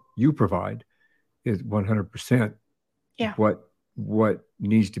you provide is 100%. Yeah. What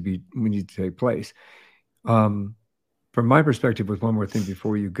needs to take place. From my perspective, with One More Thing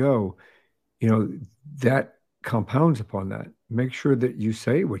Before You Go, that compounds upon that. Make sure that you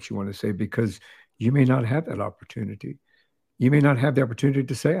say what you want to say, because you may not have that opportunity. You may not have the opportunity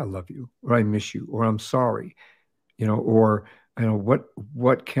to say, I love you, or I miss you, or I'm sorry, or,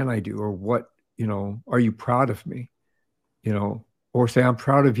 what can I do? Or what, are you proud of me? Or say, I'm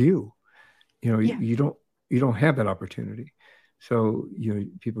proud of you. You don't have that opportunity. So,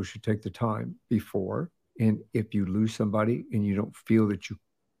 people should take the time before, and if you lose somebody and you don't feel that you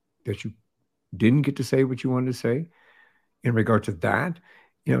didn't get to say what you wanted to say in regard to that,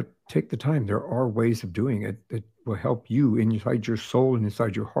 take the time. There are ways of doing it that will help you inside your soul and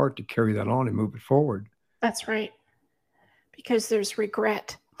inside your heart to carry that on and move it forward. That's right. Because there's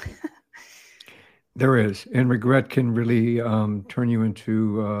regret. There is. And regret can really turn you on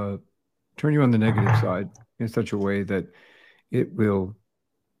the negative side in such a way that it'll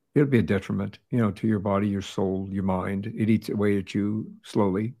be a detriment, to your body, your soul, your mind. It eats away at you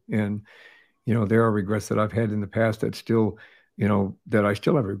slowly. And, there are regrets that I've had in the past that still, that I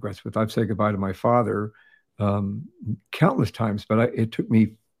still have regrets with. I've said goodbye to my father countless times, but it took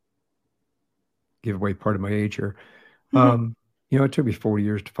me, give away part of my age here. It took me 40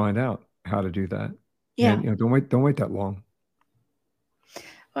 years to find out how to do that. Yeah. And, don't wait that long.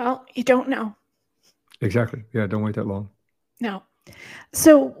 Well, you don't know. Exactly. Yeah. Don't wait that long. No.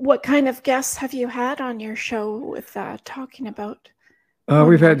 So what kind of guests have you had on your show with talking about?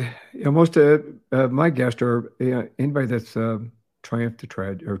 We've had most of my guests are anybody that's triumphed to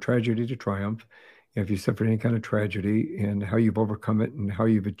tragedy to triumph. If you suffered any kind of tragedy, and how you've overcome it, and how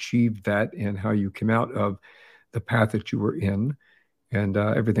you've achieved that, and how you came out of the path that you were in, and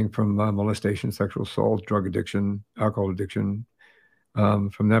everything from molestation, sexual assault, drug addiction, alcohol addiction,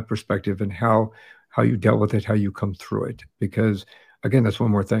 from that perspective, and how you dealt with it, how you come through it. Because again, that's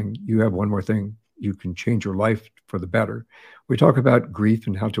one more thing. You have one more thing. You can change your life for the better. We talk about grief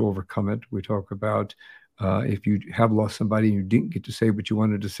and how to overcome it. We talk about if you have lost somebody and you didn't get to say what you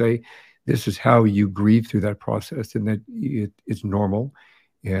wanted to say, this is how you grieve through that process, and that it's normal.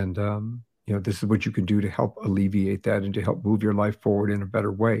 And, this is what you can do to help alleviate that and to help move your life forward in a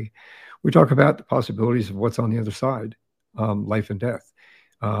better way. We talk about the possibilities of what's on the other side, life and death.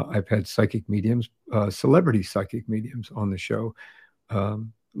 I've had psychic mediums, celebrity psychic mediums on the show.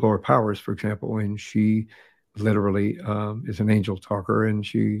 Laura Powers, for example, and she literally is an angel talker, and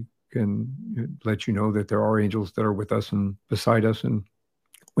she can let you know that there are angels that are with us and beside us and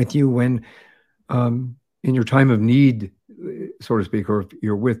with you when in your time of need, so to speak, or if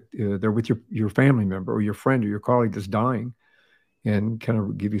you're with they're with your family member or your friend or your colleague that's dying, and kind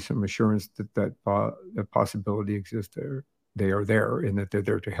of give you some assurance that possibility exists there. They are there, and that they're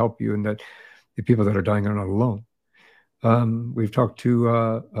there to help you, and that the people that are dying are not alone. We've talked to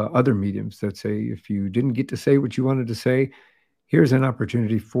other mediums that say, if you didn't get to say what you wanted to say, here's an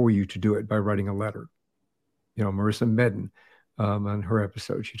opportunity for you to do it by writing a letter. Marissa Medden, on her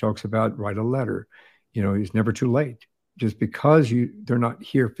episode, she talks about write a letter. It's never too late. Just because they're not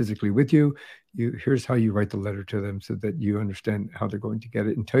here physically with you, here's how you write the letter to them so that you understand how they're going to get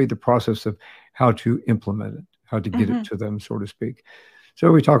it, and tell you the process of how to implement it, how to get it to them, so to speak.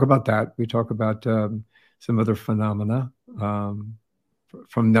 So we talk about that. We talk about some other phenomena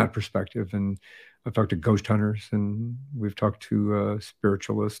from that perspective. And I've talked to ghost hunters, and we've talked to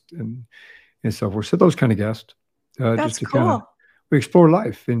spiritualists and so forth. So those kind of guests. That's cool. We explore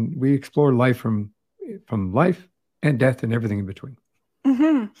life, and we explore life from life and death and everything in between.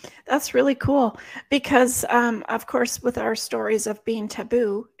 That's really cool because, of course, with our stories of being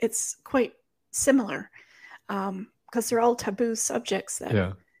taboo, it's quite similar because they're all taboo subjects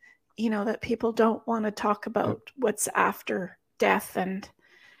that, that people don't want to talk about what's after death and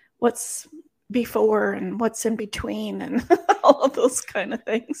what's before and what's in between and all of those kind of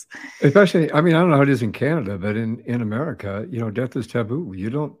things. Especially, I don't know how it is in Canada, but in America, death is taboo. You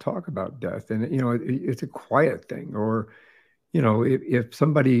don't talk about death, and it's a quiet thing. Or, if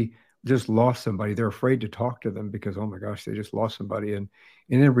somebody just lost somebody, they're afraid to talk to them because, oh my gosh, they just lost somebody. And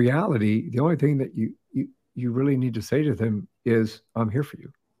in reality, the only thing that you really need to say to them is, I'm here for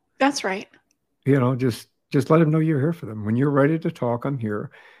you. That's right. Just let them know you're here for them. When you're ready to talk, I'm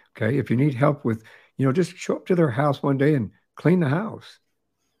here. Okay. If you need help with, just show up to their house one day and clean the house.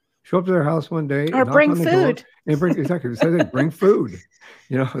 Show up to their house one day, or bring food, and exactly. So they bring food.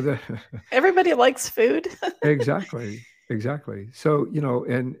 Everybody likes food. Exactly. So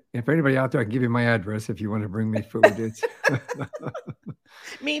and if anybody out there, I can give you my address if you want to bring me food. It's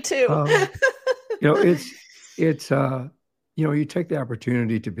me too. It's you take the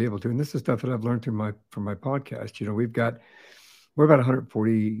opportunity to be able to, and this is stuff that I've learned from my podcast. We're about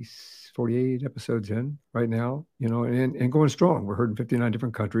 148 episodes in right now, and going strong. We're heard in 59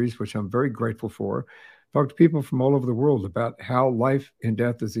 different countries, which I'm very grateful for. Talk to people from all over the world about how life and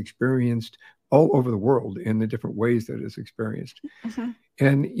death is experienced all over the world in the different ways that it's experienced.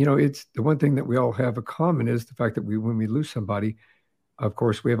 And, it's the one thing that we all have in common is the fact that when we lose somebody, of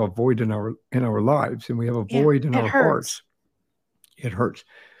course, we have a void in our lives, and we have a void in our hearts. It hurts.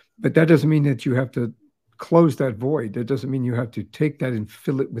 But that doesn't mean that you have to close that void. That doesn't mean you have to take that and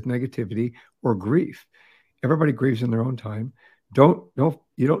fill it with negativity or grief. Everybody grieves in their own time. You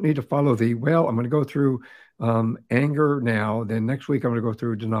don't need to follow I'm going to go through anger now, then next week I'm going to go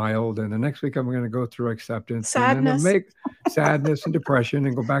through denial, then the next week I'm going to go through acceptance, sadness, and then make sadness and depression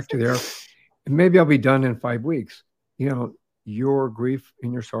and go back to there. And maybe I'll be done in 5 weeks. Your grief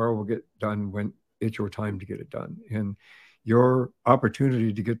and your sorrow will get done when it's your time to get it done. And your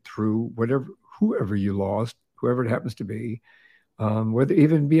opportunity to get through whoever you lost, whoever it happens to be, whether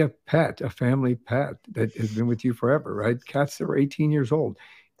even be a pet, a family pet that has been with you forever, right? Cats that are 18 years old.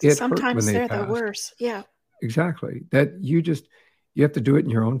 Sometimes they're the worst. Yeah. Exactly. That you have to do it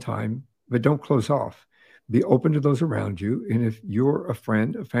in your own time, but don't close off. Be open to those around you. And if you're a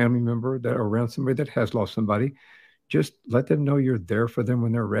friend, a family member that are around somebody that has lost somebody, just let them know you're there for them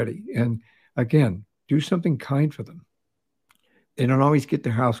when they're ready. And again, do something kind for them. They don't always get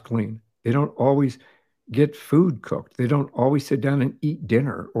their house clean. They don't always get food cooked. They don't always sit down and eat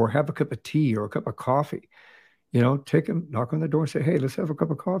dinner or have a cup of tea or a cup of coffee. Take them, knock on the door and say, hey, let's have a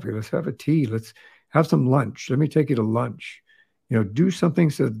cup of coffee. Let's have a tea. Let's have some lunch. Let me take you to lunch. Do something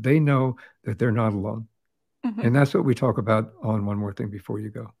so that they know that they're not alone. And that's what we talk about on One More Thing Before You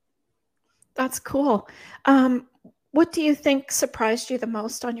Go. That's cool. What do you think surprised you the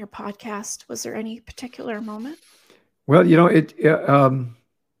most on your podcast? Was there any particular moment? Well, when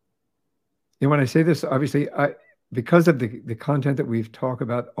I say this, obviously, because of the content that we've talked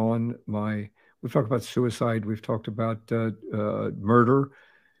about we've talked about suicide, we've talked about murder,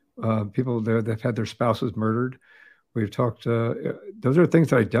 people there that have had their spouses murdered. We've talked, those are things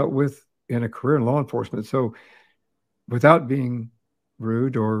that I dealt with in a career in law enforcement. So without being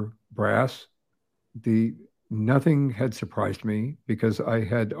rude or brass. Nothing had surprised me because I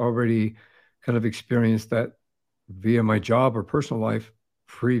had already kind of experienced that via my job or personal life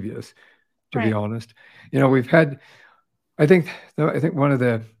previous, to be Right. honest. We've had, I think one of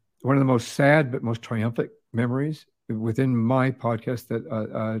the most sad but most triumphant memories within my podcast,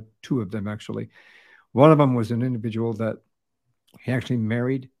 that two of them actually. One of them was an individual that he actually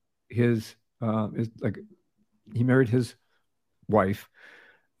married he married his wife,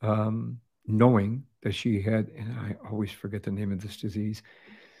 knowing that she had, and I always forget the name of this disease.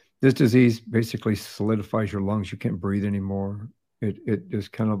 This disease basically solidifies your lungs. You can't breathe anymore. It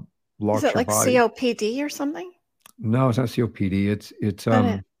just kind of Is blocks it your like body. COPD or something? No, it's not COPD. It's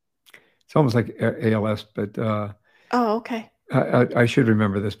That it? it's almost like ALS, but Oh, okay. I should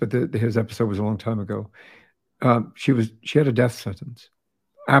remember this. But his episode was a long time ago. She had a death sentence.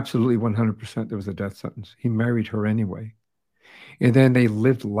 Absolutely 100%. There was a death sentence. He married her anyway, and then they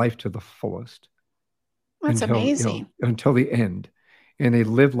lived life to the fullest That's amazing. until the end, and they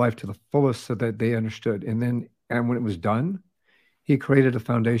lived life to the fullest so that they understood. And when it was done, he created a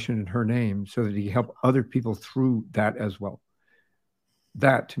foundation in her name so that he could help other people through that as well.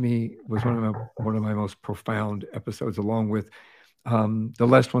 That to me was one of my most profound episodes, along with the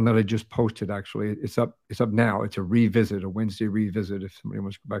last one that I just posted. Actually, it's up now. It's a revisit, a Wednesday revisit. If somebody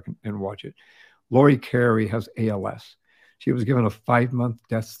wants to go back and watch it, Lori Carey has ALS. She was given a 5-month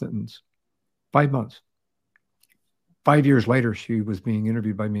death sentence. 5 months. 5 years later, she was being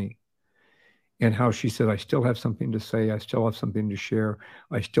interviewed by me, and how she said, "I still have something to say. I still have something to share.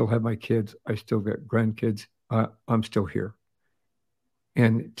 I still have my kids. I still got grandkids. I'm still here."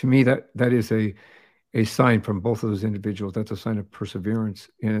 And to me, that is a sign from both of those individuals. That's a sign of perseverance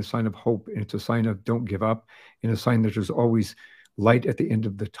and a sign of hope. And it's a sign of don't give up, and a sign that there's always light at the end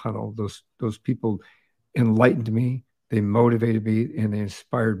of the tunnel. Those people enlightened me, they motivated me, and they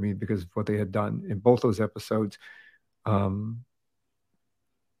inspired me because of what they had done. And both those episodes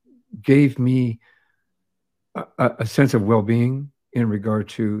gave me a sense of well-being in regard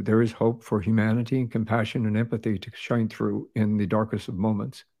to there is hope for humanity and compassion and empathy to shine through in the darkest of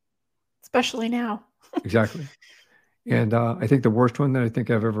moments. Especially now. Exactly. And I think the worst one that I think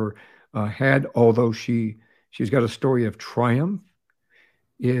I've ever had, although she's got a story of triumph,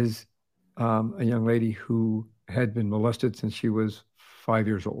 is a young lady who had been molested since she was 5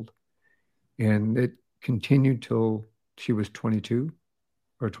 years old. And it continued till she was 22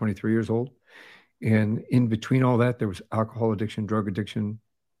 or 23 years old. And in between all that, there was alcohol addiction, drug addiction,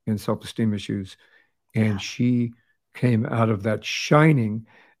 and self-esteem issues. And she came out of that shining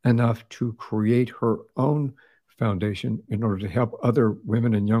enough to create her own foundation in order to help other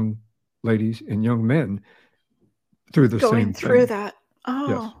women and young ladies and young men through the same Going through thing. that.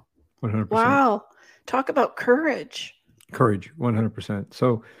 Oh, Yes, 100%. wow. Talk about courage. Courage, 100%.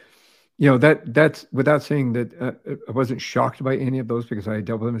 So, that's without saying that I wasn't shocked by any of those because I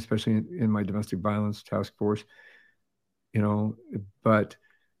dealt with them, especially in my domestic violence task force, but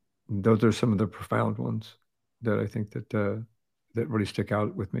those are some of the profound ones that I think that really stick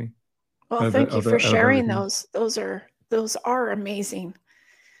out with me. Well, thank you for sharing those. Those are amazing.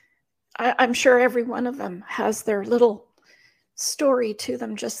 I'm sure every one of them has their little story to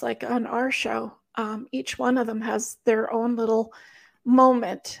them, just like on our show. Each one of them has their own little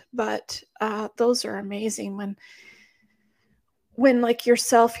moment, but those are amazing. When like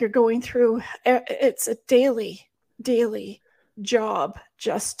yourself, you're going through, it's a daily job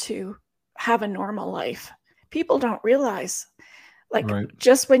just to have a normal life. People don't realize, like,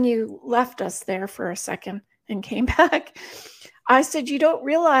 just when you left us there for a second and came back, I said, you don't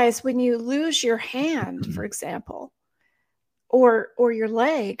realize when you lose your hand, for example, or your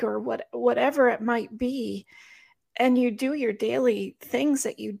leg or whatever it might be, and you do your daily things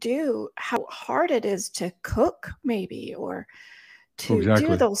that you do, how hard it is to cook maybe, or to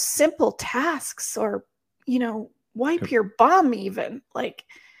do those simple tasks, or, wipe your bum even, like,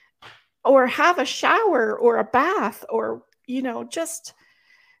 or have a shower or a bath, or, just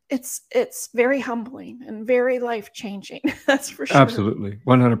it's very humbling and very life-changing. That's for sure. Absolutely.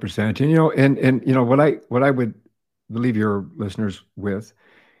 100%. And what I would leave your listeners with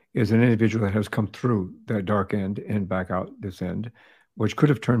is an individual that has come through that dark end and back out this end, which could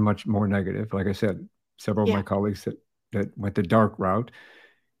have turned much more negative. Like I said, several of my colleagues that went the dark route.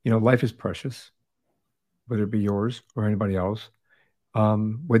 Life is precious, whether it be yours or anybody else.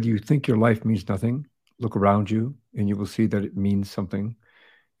 Whether you think your life means nothing, look around you and you will see that it means something,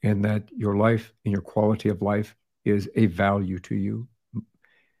 and that your life and your quality of life is a value to you.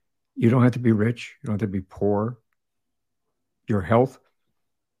 You don't have to be rich. You don't have to be poor. Your health,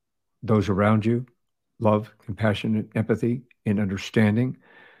 those around you, love, compassion, and empathy and understanding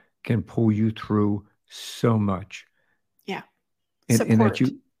can pull you through so much. Yeah. And that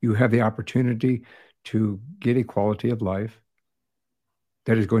you have the opportunity to get a quality of life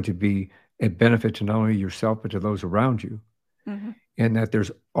that is going to be a benefit to not only yourself, but to those around you. Mm-hmm. And that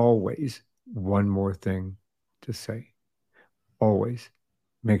there's always one more thing to say. Always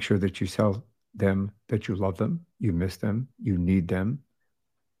make sure that you tell them that you love them, you miss them, you need them.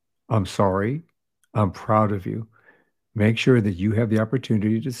 I'm sorry. I'm proud of you. Make sure that you have the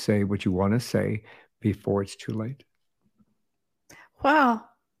opportunity to say what you want to say before it's too late. Wow.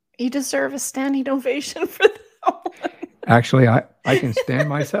 You deserve a standing ovation for that one. Actually, I can stand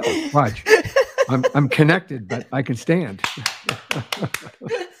myself. Watch. I'm connected, but I can stand.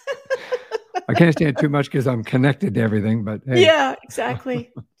 I can't stand too much because I'm connected to everything, but hey. Yeah,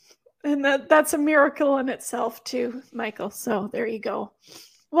 exactly. And that's a miracle in itself too, Michael. So there you go.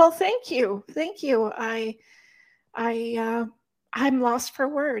 Well, thank you. Thank you. I'm lost for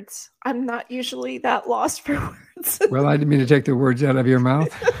words. I'm not usually that lost for words. Well, I didn't mean to take the words out of your mouth.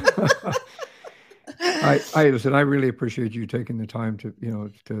 Listen, I really appreciate you taking the time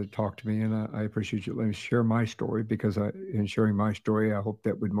to talk to me, and I appreciate you letting me share my story, because in sharing my story, I hope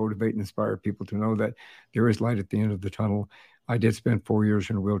that would motivate and inspire people to know that there is light at the end of the tunnel. I did spend 4 years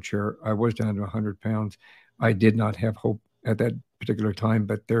in a wheelchair. I was down to 100 pounds. I did not have hope at that particular time,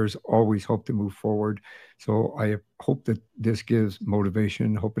 but there's always hope to move forward. So I hope that this gives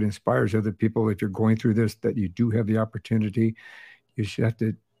motivation, hope it inspires other people. If you're going through this, that you do have the opportunity. You should have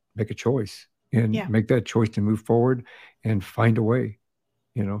to make a choice and make that choice to move forward and find a way,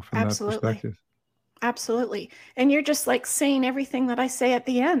 from that perspective. Absolutely. And you're just like saying everything that I say at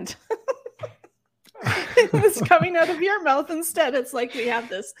the end. It's coming out of your mouth instead. It's like we have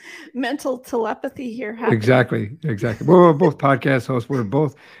this mental telepathy here happening. Exactly. Well, we're both podcast hosts. We're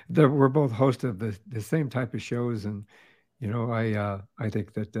both hosts of the same type of shows, and I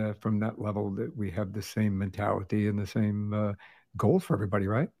think that from that level that we have the same mentality and the same goal for everybody,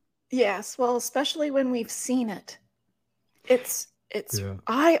 right? Yes. Well, especially when we've seen it. It's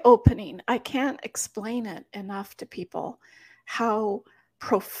eye-opening. I can't explain it enough to people how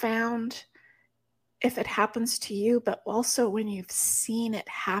profound, if it happens to you, but also when you've seen it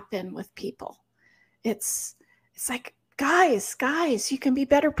happen with people. It's like, guys, you can be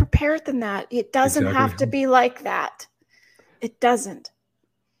better prepared than that. It doesn't have to be like that. It doesn't.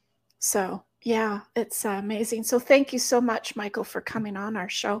 So yeah, it's amazing. So thank you so much, Michael, for coming on our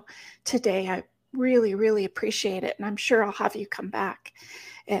show today. I really, really appreciate it. And I'm sure I'll have you come back.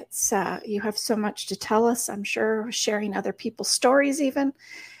 It's you have so much to tell us, I'm sure, sharing other people's stories even,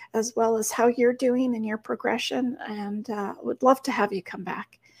 as well as how you're doing in your progression. And would love to have you come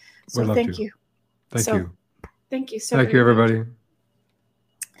back. So thank you. Thank you. Thank you so much. Thank you, everybody.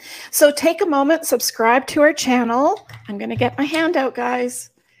 So take a moment, subscribe to our channel. I'm going to get my hand out,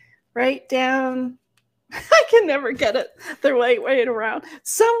 guys. Right down. I can never get it the right way around.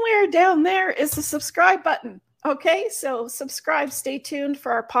 Somewhere down there is the subscribe button. Okay, so subscribe. Stay tuned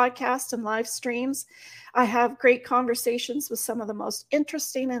for our podcast and live streams. I have great conversations with some of the most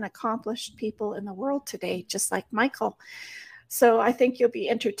interesting and accomplished people in the world today, just like Michael. So I think you'll be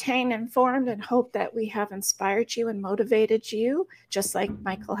entertained, informed, and hope that we have inspired you and motivated you, just like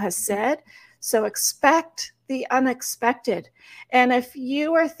Michael has said. So expect the unexpected. And if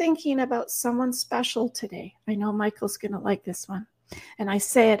you are thinking about someone special today, I know Michael's going to like this one. And I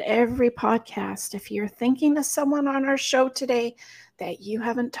say it every podcast. If you're thinking of someone on our show today that you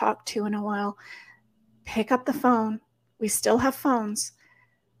haven't talked to in a while, pick up the phone. We still have phones.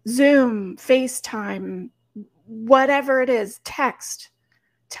 Zoom, FaceTime, whatever it is, text.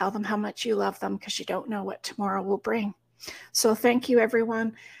 Tell them how much you love them, because you don't know what tomorrow will bring. So thank you,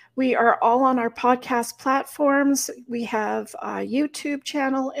 everyone. We are all on our podcast platforms. We have a YouTube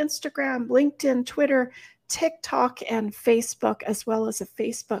channel, Instagram, LinkedIn, Twitter, TikTok, and Facebook, as well as a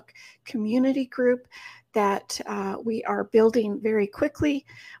Facebook community group that we are building very quickly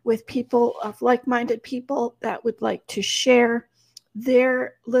with people of like-minded people that would like to share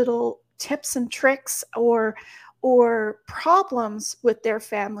their little tips and tricks or problems with their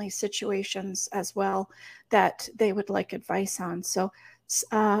family situations as well that they would like advice on. So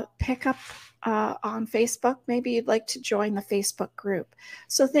pick up on Facebook. Maybe you'd like to join the Facebook group.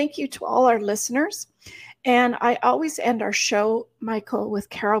 So thank you to all our listeners. And I always end our show, Michael, with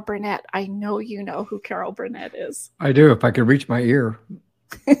Carol Burnett. I know you know who Carol Burnett is. I do, if I could reach my ear.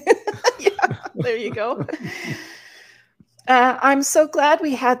 Yeah, there you go. I'm so glad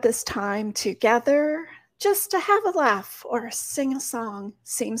we had this time together just to have a laugh or sing a song.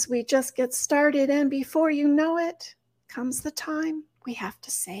 Seems we just get started, and before you know it, comes the time we have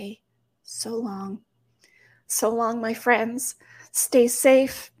to say so long. So long, my friends. Stay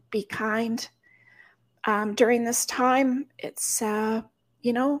safe, be kind. During this time, it's,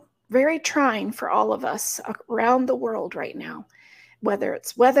 very trying for all of us around the world right now, whether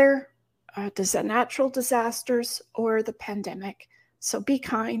it's weather, natural disasters, or the pandemic. So be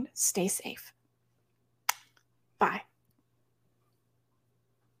kind, stay safe. Bye.